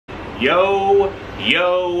Yo,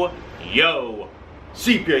 yo, yo.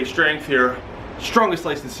 CPA Strength here. Strongest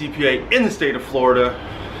licensed CPA in the state of Florida.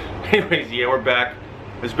 Anyways, yeah, we're back.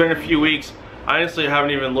 It's been a few weeks. I honestly haven't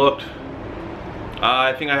even looked.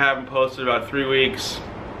 I think I haven't posted about 3 weeks.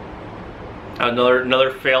 Another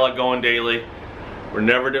fail at going daily. We're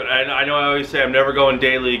never doing. I know I always say I'm never going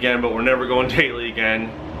daily again, but we're never going daily again.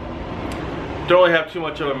 Don't really have too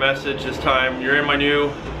much of a message this time. You're in my new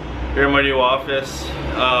office.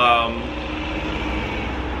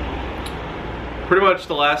 Pretty much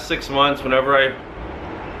the last 6 months, whenever I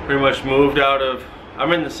pretty much moved out of,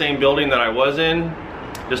 I'm in the same building that I was in,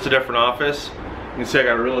 just a different office. You can see I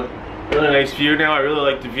got a really nice view now. I really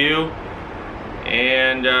like the view,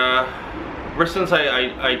 and ever since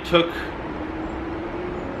I took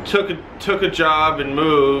a job and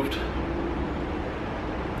moved,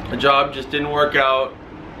 the job just didn't work out.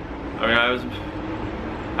 I mean,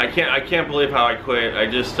 I can't believe how I quit. I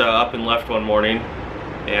just up and left one morning,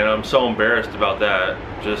 and I'm so embarrassed about that.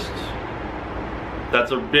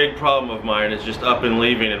 That's a big problem of mine, is just up and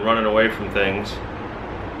leaving and running away from things.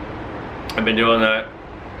 I've been doing that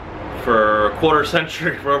for a quarter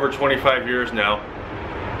century, for over 25 years now.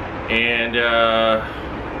 And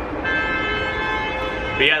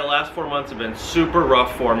but yeah, the last 4 months have been super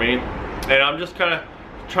rough for me, and I'm just kind of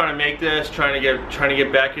trying to make this, trying to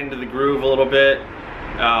get back into the groove a little bit.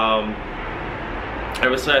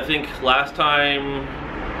 I think last time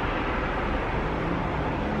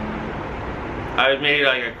I made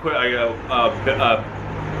like a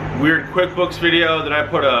weird QuickBooks video, then I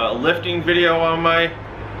put a lifting video on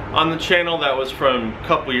the channel that was from a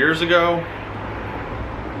couple years ago,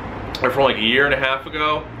 or from like a year and a half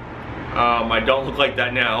ago. I don't look like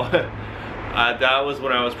that now. That was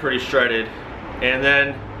when I was pretty shredded. And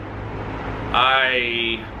then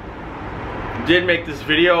I did make this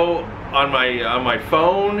video on my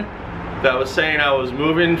phone that was saying I was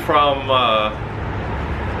moving from my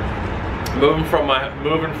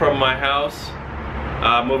house,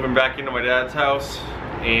 moving back into my dad's house,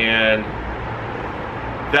 and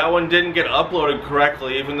that one didn't get uploaded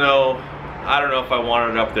correctly, even though I don't know if I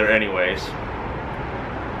wanted it up there anyways.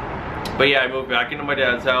 But yeah, I moved back into my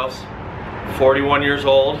dad's house, 41 years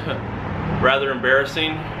old. Rather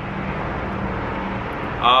embarrassing.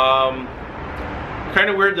 Kind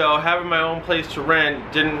of weird though, having my own place to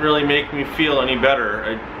rent didn't really make me feel any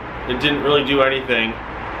better. It didn't really do anything.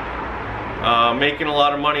 Making a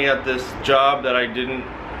lot of money at this job that I didn't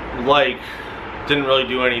like didn't really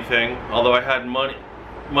do anything. Although I had money,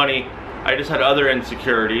 I just had other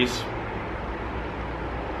insecurities.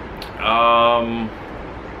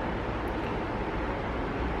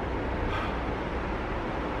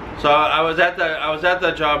 So I was at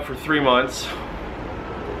that job for 3 months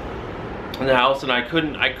in the house, and I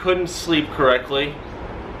couldn't sleep correctly.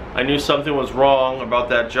 I knew something was wrong about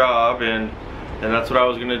that job, and that's what I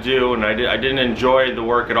was gonna do, and I didn't enjoy the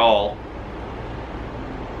work at all.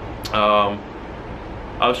 I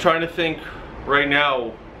was trying to think right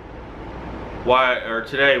now why I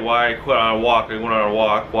quit on a walk. I went on a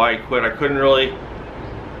walk. Why I quit? I couldn't really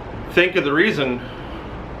think of the reason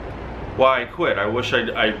why I quit. I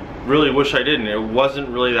really wish I didn't. It wasn't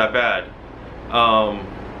really that bad.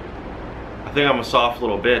 I think I'm a soft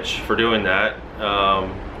little bitch for doing that.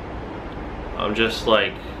 I'm just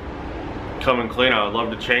like coming clean. I would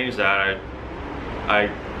love to change that. I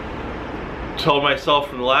told myself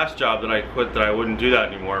from the last job that I quit that I wouldn't do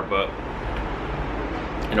that anymore, but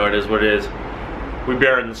you know, it is what it is. We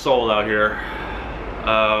bear the soul out here.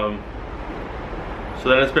 So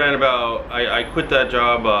then it's been about, I quit that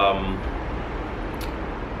job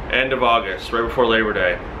end of August, right before Labor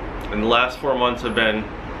Day. And the last 4 months have been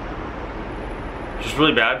just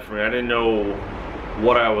really bad for me. I didn't know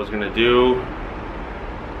what I was gonna do,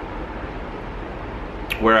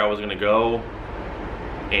 where I was gonna go,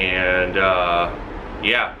 and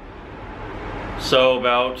yeah. So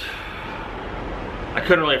I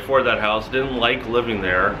couldn't really afford that house. I didn't like living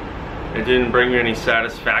there. It didn't bring me any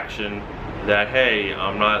satisfaction that, hey,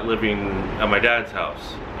 I'm not living at my dad's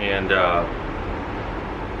house. And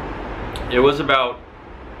it was about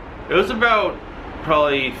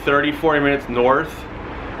probably 30-40 minutes north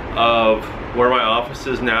of where my office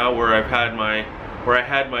is now, where I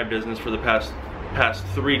had my business for the past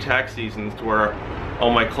 3 tax seasons, to where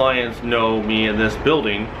all my clients know me in this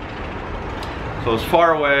building. So it's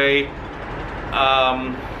far away.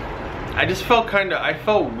 I just felt I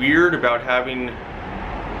felt weird about having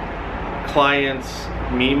clients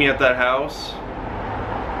meet me at that house,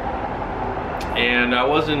 and I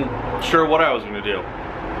wasn't sure what I was gonna do.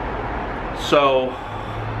 So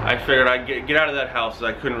I figured I'd get out of that house, as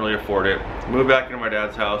I couldn't really afford it. Move back into my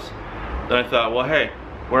dad's house. then I thought, well, hey,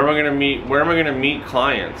 where am I gonna meet? Where am I gonna meet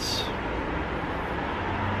clients?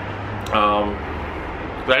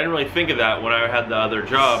 But I didn't really think of that when I had the other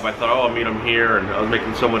job. I thought, oh, I'll meet them here, and I was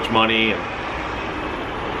making so much money. And,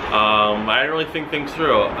 I didn't really think things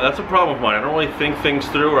through. That's a problem of mine. I don't really think things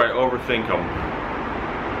through, or I overthink them.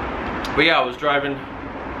 But yeah, I was driving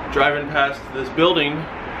past this building,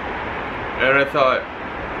 and I thought,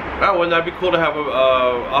 oh, wouldn't that be cool to have an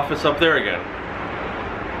office up there again?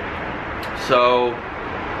 So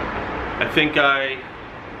I think I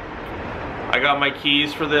got my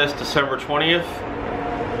keys for this December 20th.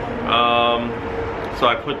 So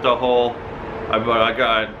I put the whole, I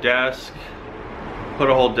got a desk, put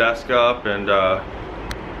a whole desk up, and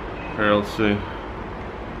here, let's see.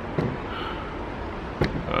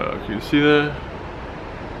 Can you see that?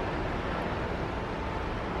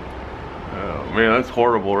 Oh man, that's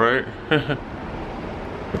horrible, right?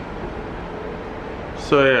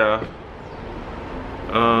 So yeah,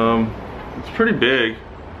 it's pretty big.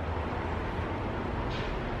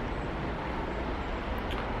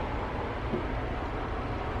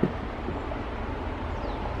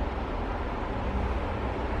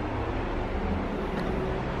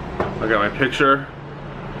 I got my picture.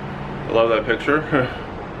 I love that picture.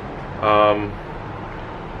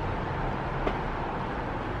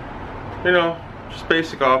 You know, just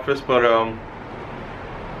basic office, but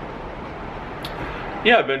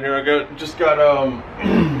yeah, I've been here. I just got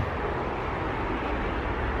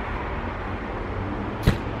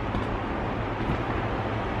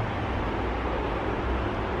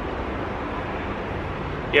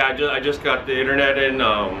yeah, I just got the internet in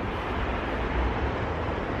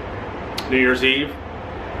New Year's Eve.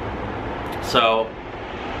 So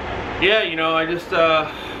yeah, you know, I just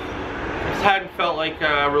hadn't felt like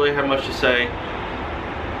I really had much to say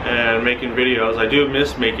and making videos. I do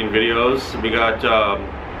miss making videos. We got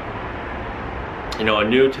you know, a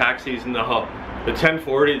new tax season. The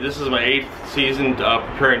 1040. This is my 8th season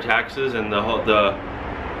preparing taxes, and the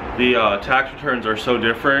tax returns are so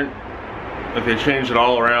different. Like, they changed it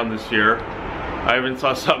all around this year. I even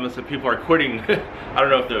saw something that said people are quitting. I don't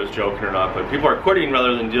know if that was joking or not, but people are quitting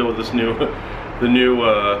rather than deal with this new, the new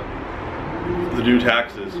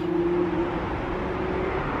taxes.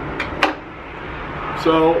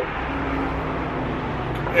 So,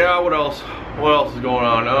 yeah, what else? What else is going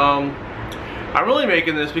on? I'm really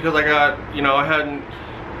making this because I got, you know, I hadn't.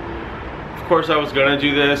 Of course, I was gonna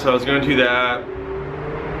do this. I was gonna do that.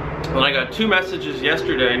 And I got 2 messages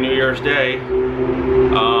yesterday, New Year's Day,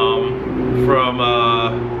 from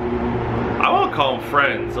I won't call them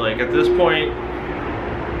friends. Like, at this point,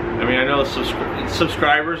 I mean, I know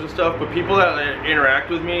subscribers and stuff, but people that interact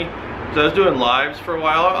with me. So I was doing lives for a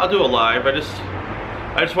while. I'll do a live. I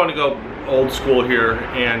just want to go old school here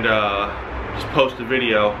and just post a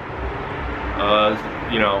video.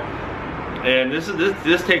 You know, and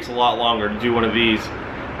this takes a lot longer to do one of these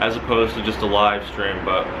as opposed to just a live stream,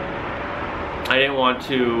 but I didn't want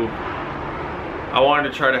to. I wanted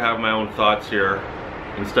to try to have my own thoughts here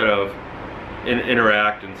instead of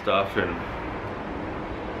interact and stuff and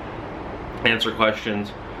answer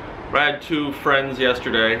questions. But I had 2 friends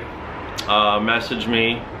yesterday message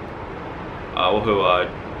me,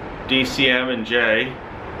 DCM and Jay,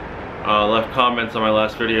 left comments on my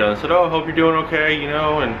last video and said, oh, I hope you're doing okay, you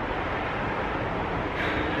know, and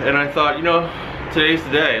I thought, you know, today's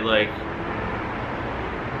the day. Like,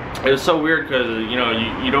 it was so weird because, you know,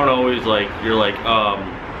 you don't always, like, you're like,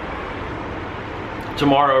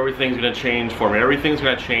 tomorrow everything's gonna change for me. Everything's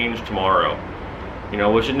gonna change tomorrow, you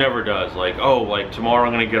know, which it never does. Like, oh, like, tomorrow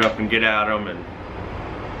I'm gonna get up and get at them. And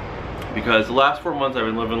because the last 4 months I've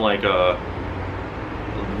been living like a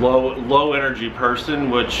low energy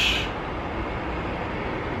person, which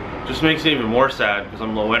just makes it even more sad because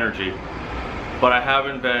I'm low energy. But I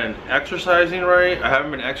haven't been exercising right. I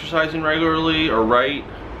haven't been exercising regularly or right.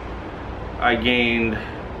 I gained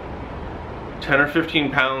 10 or 15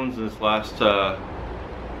 pounds this last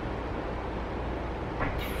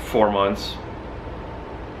 4 months,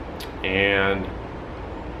 and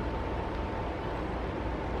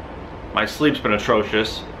my sleep's been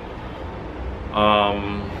atrocious.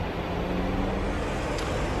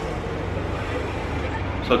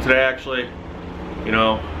 So today, actually, you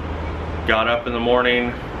know, got up in the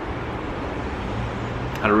morning,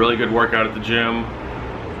 had a really good workout at the gym.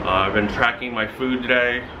 I've been tracking my food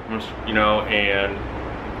today, you know, and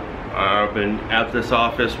I've been at this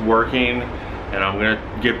office working, and I'm gonna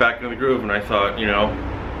get back into the groove. And I thought, you know,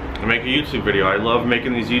 I'll make a YouTube video. I love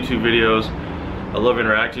making these YouTube videos. I love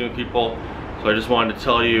interacting with people. So I just wanted to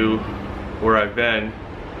tell you where I've been.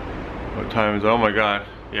 What time is it? Oh my God.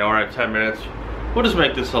 Yeah, we're at 10 minutes. We'll just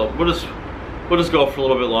make this, we'll just we'll just go for a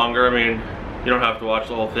little bit longer. I mean, you don't have to watch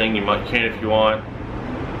the whole thing. You can if you want.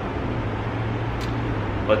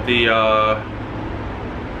 But the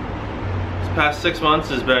this past 6 months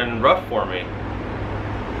has been rough for me.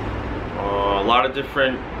 A lot of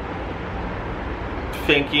different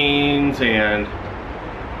thinkings and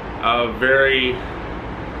I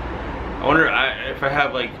wonder if I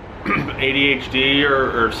have like ADHD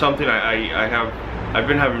or something. I've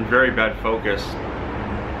been having very bad focus,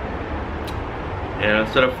 and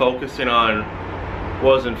instead of focusing on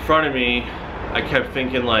what was in front of me, I kept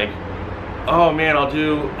thinking like, oh man, I'll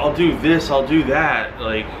do this, I'll do that.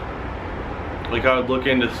 Like I would look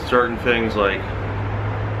into certain things like,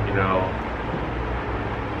 you know,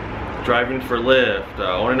 driving for Lyft,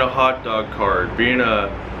 owning a hot dog cart, being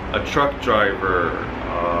a truck driver,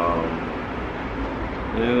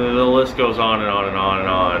 the list goes on and on and on and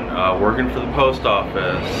on. Working for the post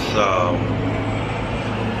office,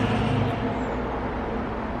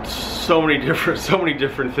 so many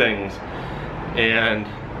different things. And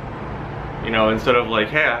you know, instead of like,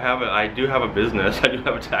 hey, I do have a business, I do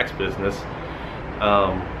have a tax business.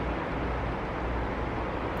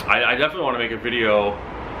 I definitely want to make a video,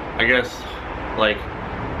 I guess, like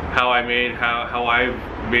how I've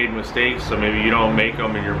made mistakes, so maybe you don't make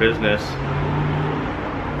them in your business.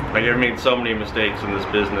 Like, I've made so many mistakes in this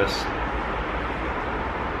business.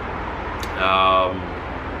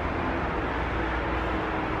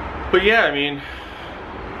 But yeah, I mean,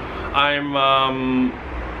 I'm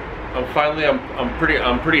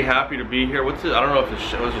pretty happy to be here. What's it? I don't know if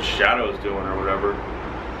what's the Shadow's doing or whatever.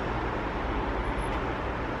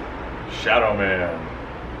 Shadow Man.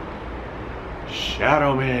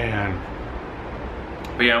 Shadow Man.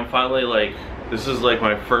 But yeah, I'm finally like, this is like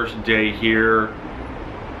my first day here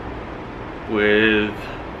with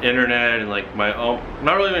internet and like my own,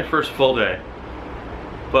 not really my first full day,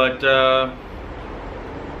 but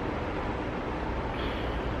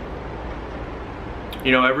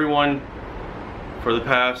you know, everyone for the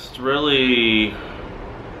past really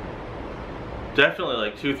definitely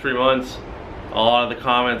like 2-3 months, a lot of the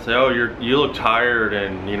comments say, oh, you look tired,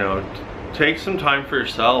 and you know, take some time for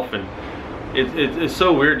yourself. And it's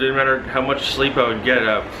so weird. It didn't matter how much sleep I would get,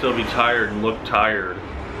 I would still be tired and look tired.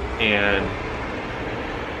 And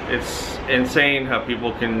it's insane how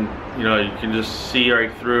people can, you know, you can just see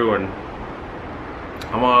right through. And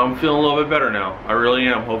I'm feeling a little bit better now. I really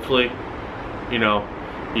am. Hopefully, you know,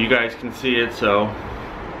 you guys can see it. So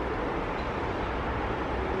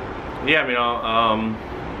yeah, I mean,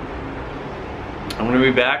 I'm gonna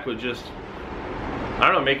be back with just, I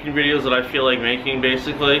don't know, making videos that I feel like making,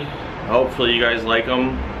 basically. Hopefully you guys like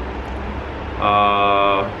them.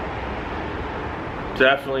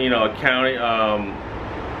 Definitely, you know, accounting,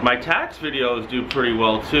 my tax videos do pretty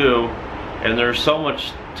well too, and there's so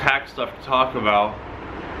much tax stuff to talk about.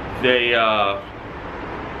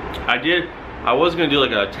 I was gonna do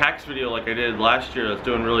like a tax video like I did last year that's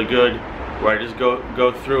doing really good, where I just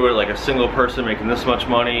go through it like a single person making this much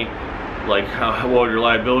money, like what would your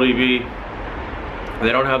liability be.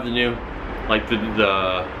 They don't have the new, like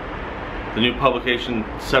the new publication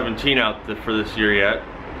 17 out for this year yet.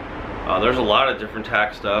 There's a lot of different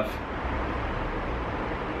tax stuff.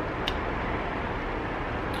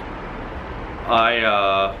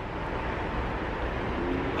 I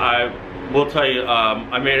will tell you, I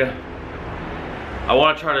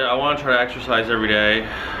want to try to exercise every day.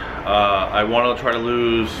 I want to try to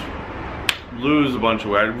lose a bunch of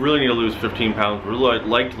weight. I really need to lose 15 pounds. Really, I'd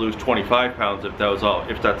like to lose 25 pounds if that's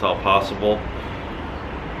all possible.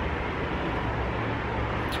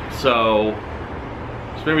 So,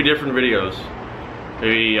 just maybe different videos.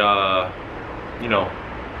 Maybe you know,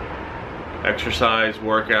 exercise,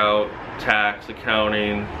 workout, tax,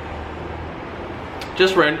 accounting.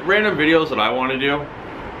 Just random videos that I want to do.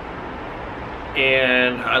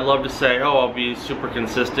 And I'd love to say, oh, I'll be super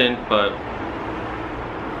consistent, but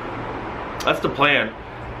that's the plan.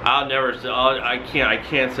 I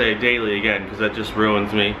can't say daily again, because that just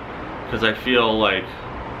ruins me. Because I feel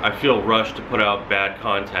rushed to put out bad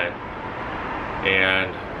content,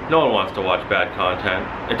 and no one wants to watch bad content.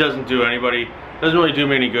 It doesn't really do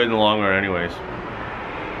me any good in the long run, anyways.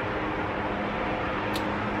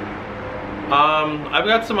 I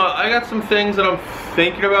got some things that I'm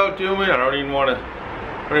thinking about doing. I don't even want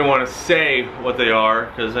to say what they are,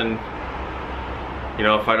 because then, you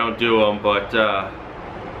know, if I don't do them. But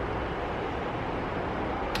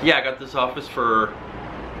yeah, I got this office for,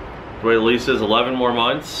 the way the lease is, 11 more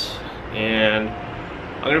months, and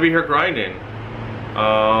I'm gonna be here grinding.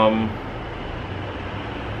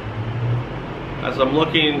 As I'm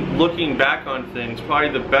looking back on things, probably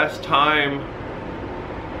the best time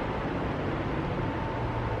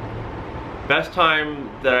best time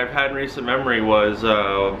that I've had in recent memory was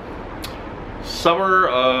summer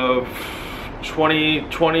of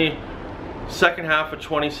 2020, second half of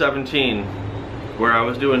 2017, where I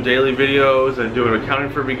was doing daily videos and doing accounting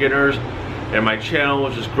for beginners, and my channel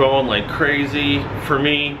was just growing like crazy for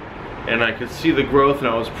me, and I could see the growth and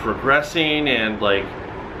I was progressing, and like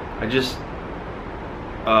I just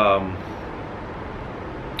I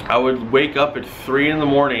would wake up at 3 in the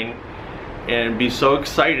morning and be so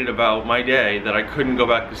excited about my day that I couldn't go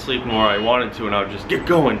back to sleep nor I wanted to, and I would just get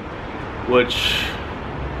going. Which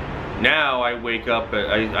now I wake up at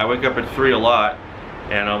I wake up at 3 a lot,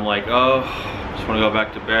 and I'm like, oh, I just want to go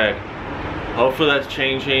back to bed. Hopefully that's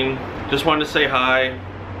changing. Just wanted to say hi.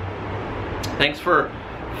 Thanks for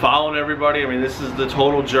following, everybody. I mean, this is the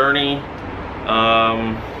total journey.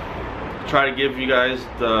 Try to give you guys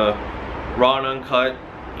the raw and uncut,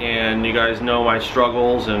 and you guys know my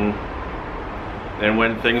struggles and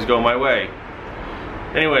when things go my way.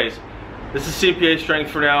 Anyways, this is CPA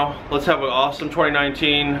Strength for now. Let's have an awesome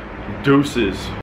 2019. Deuces.